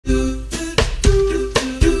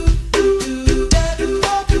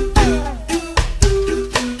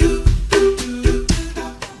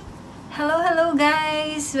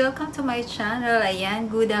my channel.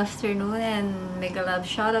 Ayan, good afternoon and mega love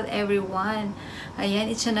shoutout everyone.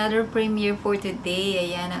 Ayan, it's another premiere for today.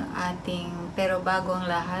 Ayan ang ating, pero bago ang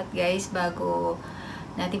lahat guys, bago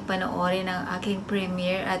natin panoorin ang aking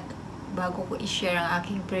premiere at bago ko i-share ang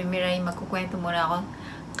aking premiere ay magkukwento muna ako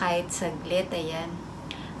kahit saglit. Ayan,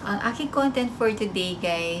 ang aking content for today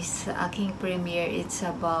guys, aking premiere, it's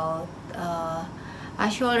about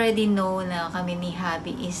as you already know na kami ni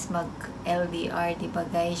Habi is mag LDR, diba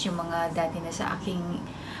guys, yung mga dati na sa aking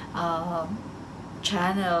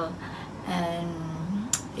channel. And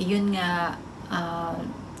yun nga,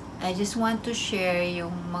 I just want to share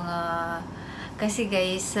yung mga, kasi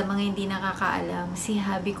guys, sa mga hindi nakakaalam, si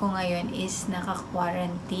Habi ko ngayon is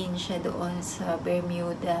naka-quarantine siya doon sa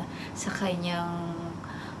Bermuda sa kanyang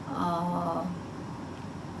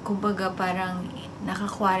kumbaga parang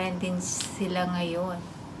naka-quarantine sila ngayon.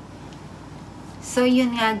 So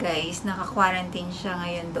yun nga guys, naka-quarantine siya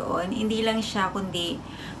ngayon doon. Hindi lang siya kundi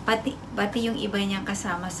pati yung iba niyang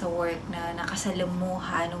kasama sa work na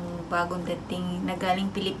nakasalamuha nung bagong dating na galing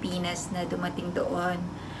Pilipinas na dumating doon.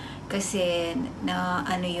 Kasi na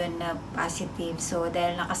ano yun, na positive. So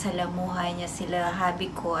dahil nakasalamuha niya sila Habi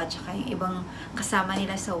ko at saka yung ibang kasama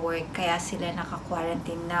nila sa work, kaya sila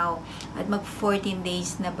naka-quarantine now. At mag 14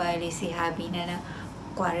 days na bali si Habi na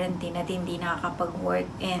quarantine at hindi nakakapag-work.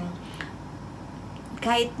 And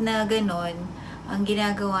kahit na ganon, ang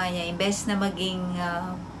ginagawa niya, imbes na maging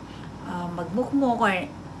magmukmuk or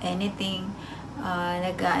anything,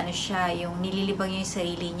 nag-ano siya, yung nililibang niya yung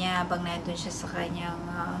sarili niya habang nandun siya sa kanyang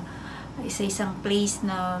isa-isang place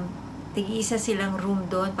na tig-isa silang room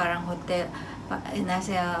doon, parang hotel,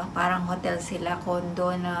 parang hotel sila,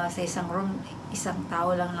 condo na sa isang room, isang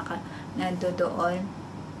tao lang nando doon.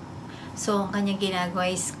 So, ang kanyang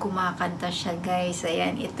ginagawa is kumakanta siya guys.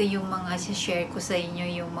 Ayan, ito yung mga share ko sa inyo,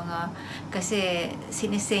 yung mga, kasi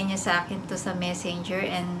sinesend niya sa akin to sa messenger,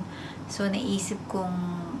 and so naisip kong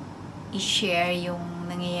i-share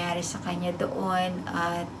yung nangyayari sa kanya doon.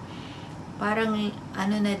 At parang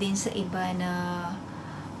ano na din sa iba na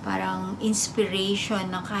parang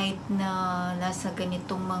inspiration na kahit na nasa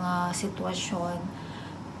ganitong mga sitwasyon,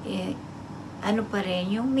 ano pa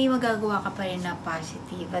rin, yung may magagawa ka pa rin na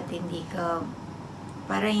positive at hindi ka,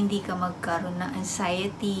 para hindi ka magkaroon ng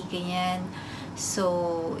anxiety, ganyan.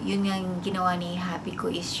 So, yun nga yung ginawa ni Happy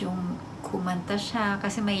ko is yung kumanta siya,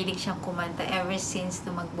 kasi mahilig siyang kumanta ever since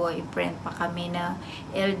to mag-boyfriend pa kami, na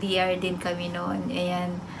LDR din kami noon.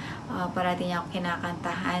 Ayan, parati niya ako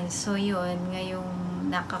kinakantahan. So, yun, ngayong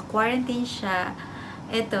naka-quarantine siya,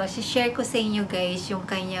 eto, share ko sa inyo guys yung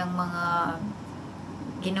kanyang mga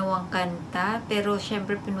ginawang kanta, pero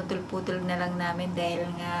syempre pinutol-putol na lang namin dahil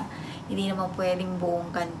nga hindi naman pwedeng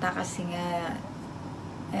buong kanta kasi nga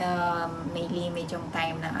may limit yung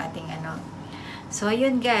time ng ating ano. So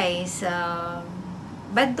ayun guys,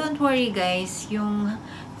 but don't worry guys, yung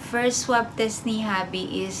first swab test ni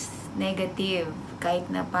Habi is negative kahit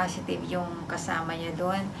na positive yung kasama niya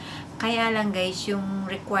doon. Kaya lang guys, yung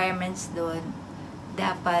requirements doon,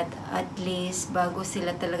 dapat at least bago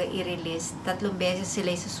sila talaga i-release, 3 beses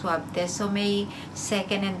sila sa swab test. So may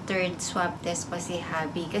second and third swab test pa si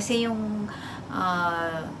Habi. Kasi yung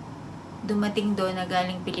dumating doon na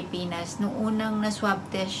galing Pilipinas, nung unang na swab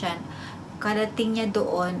test siya, karating niya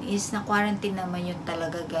doon is na-quarantine naman yun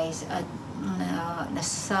talaga guys. At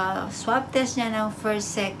nasa swab test niya ng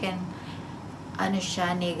first, second, ano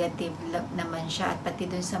siya, negative naman siya. At pati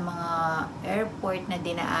dun sa mga airport na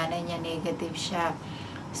dinaanan niya, negative siya.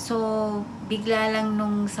 So, bigla lang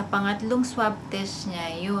nung sa pangatlong swab test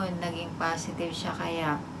niya, yun, naging positive siya.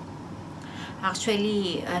 Kaya,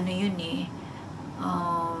 actually, ano yun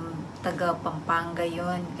taga Pampanga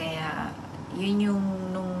yun. Kaya, yun yung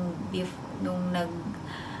nung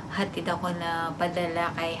naghatid ako na padala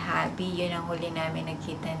kay Habi, yun ang huli namin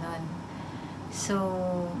nakita nun. So,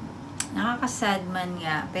 nakakasad man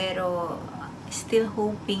nga, pero still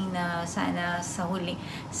hoping na sana sa huli,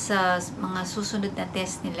 sa mga susunod na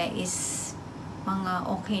test nila is mga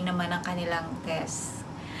okay naman ang kanilang test.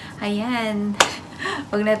 Ayan,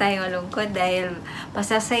 huwag na tayo malungkot dahil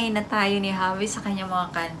pasasayin na tayo ni Habi sa kanyang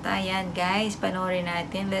mga kanta. Ayan guys, panoorin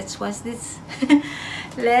natin. Let's watch this.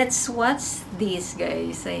 Let's watch this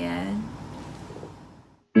guys. Ayan.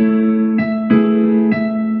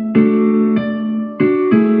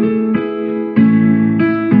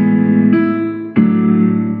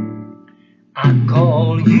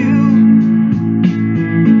 Call you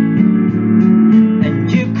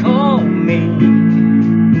and you call me.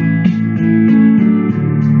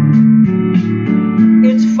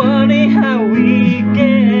 It's funny how we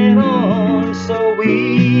get on so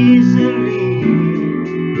easily.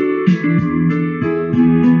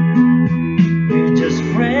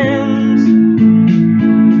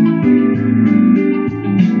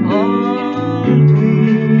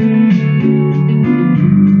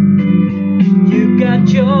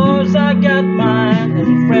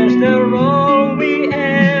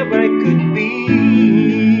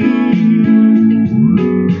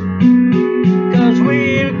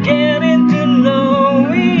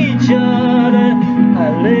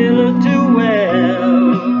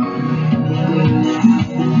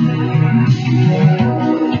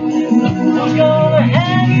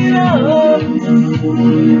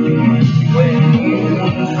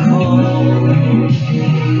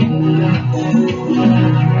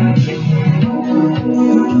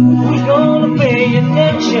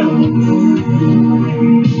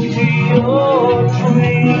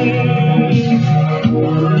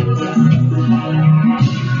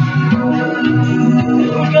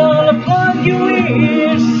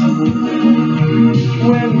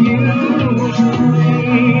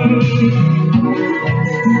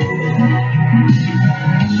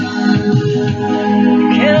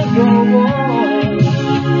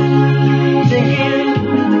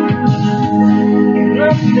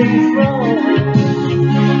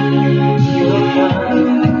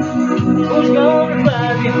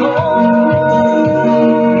 nobody holds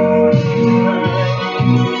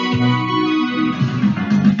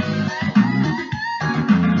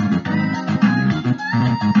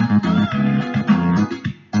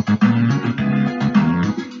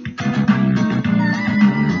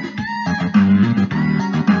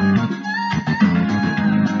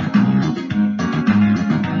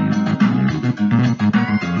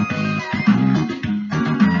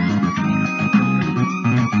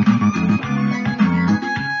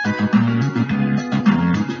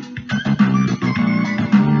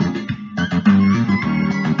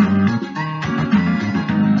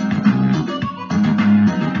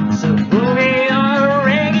So boogie or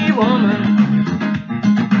reggae woman,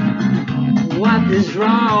 what is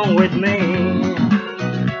wrong with me?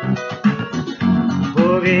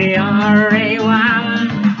 Boogie or reggae woman,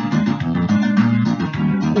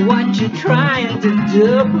 what you trying to do?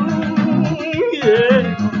 Yeah.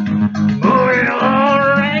 Boogie or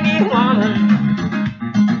reggae woman,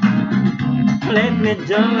 let me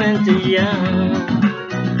jump into you.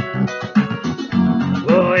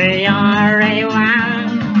 Boogie or reggae woman,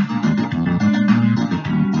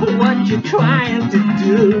 what you trying to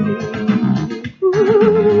do?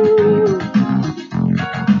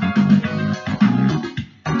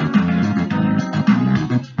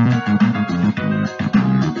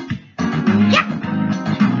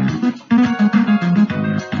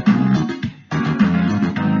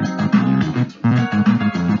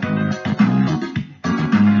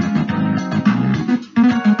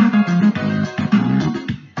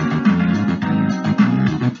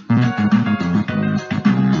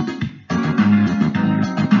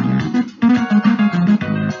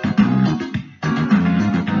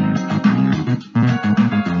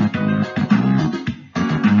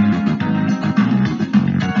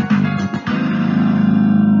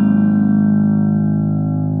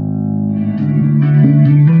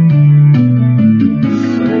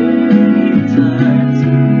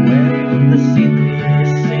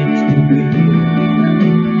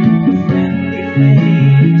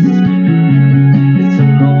 It's a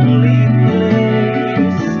lonely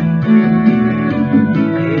place.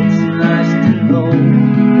 It's nice to know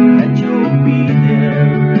that you'll be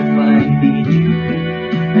there if I need you,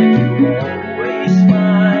 and you always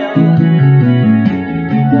smile.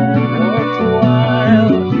 You won't work a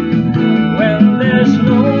while when there's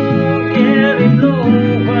no getting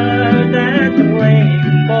over that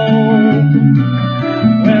rainbow.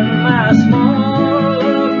 When my small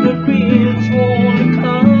little dreams won't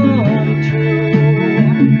come true,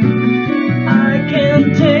 I can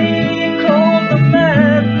take all the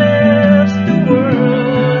madness the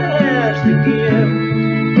world has to give,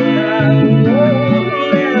 but I won't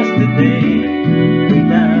last a day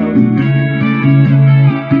without you.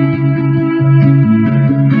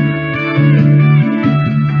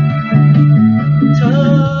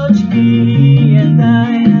 Touch me and I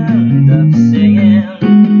end up singing.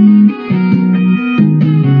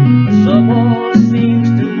 Someone seems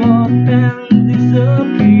to walk and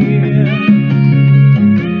disappear.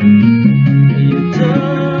 You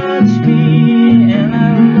touch me and I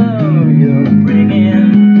love your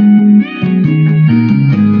bringing.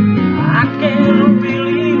 I can't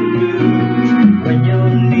really lose when you're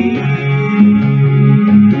near.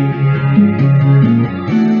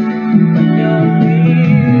 When you're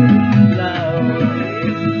near, lovely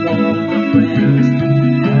for my friends.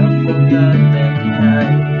 I've forgotten my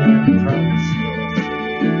promises.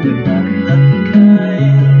 They're not that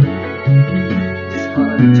kind. It's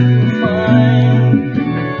hard to find.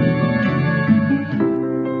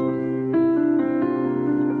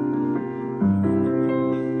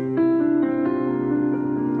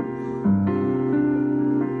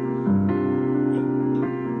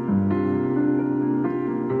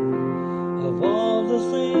 Of all the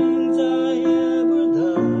things I ever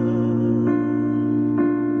done,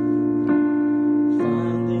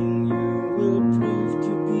 finding you will prove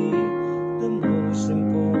to be the most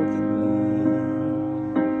important one.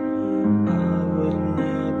 I will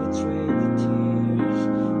never trade the tears,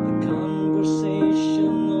 the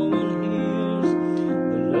conversation no one hears,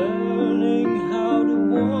 the learning how to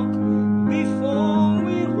walk before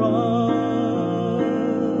we run.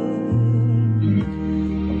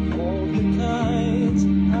 Of all the kites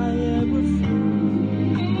I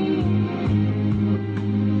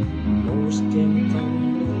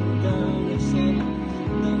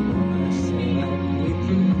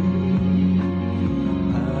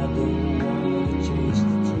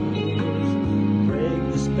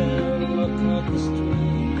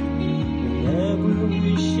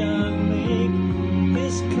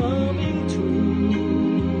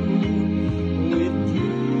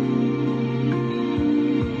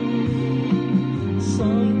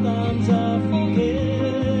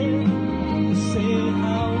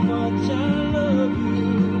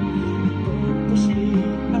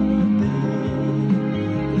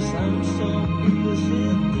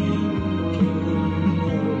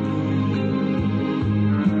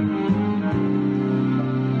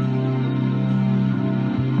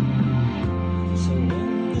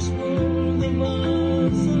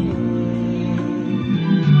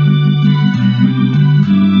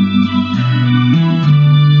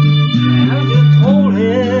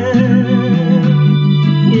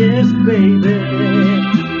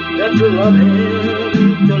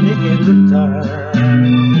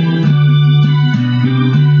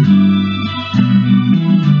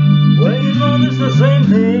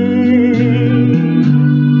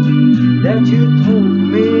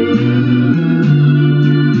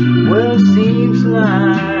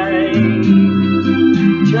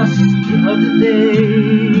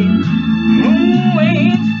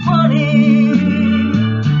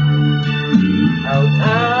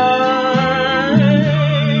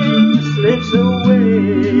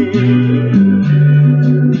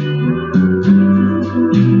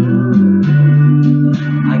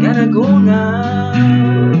Laguna.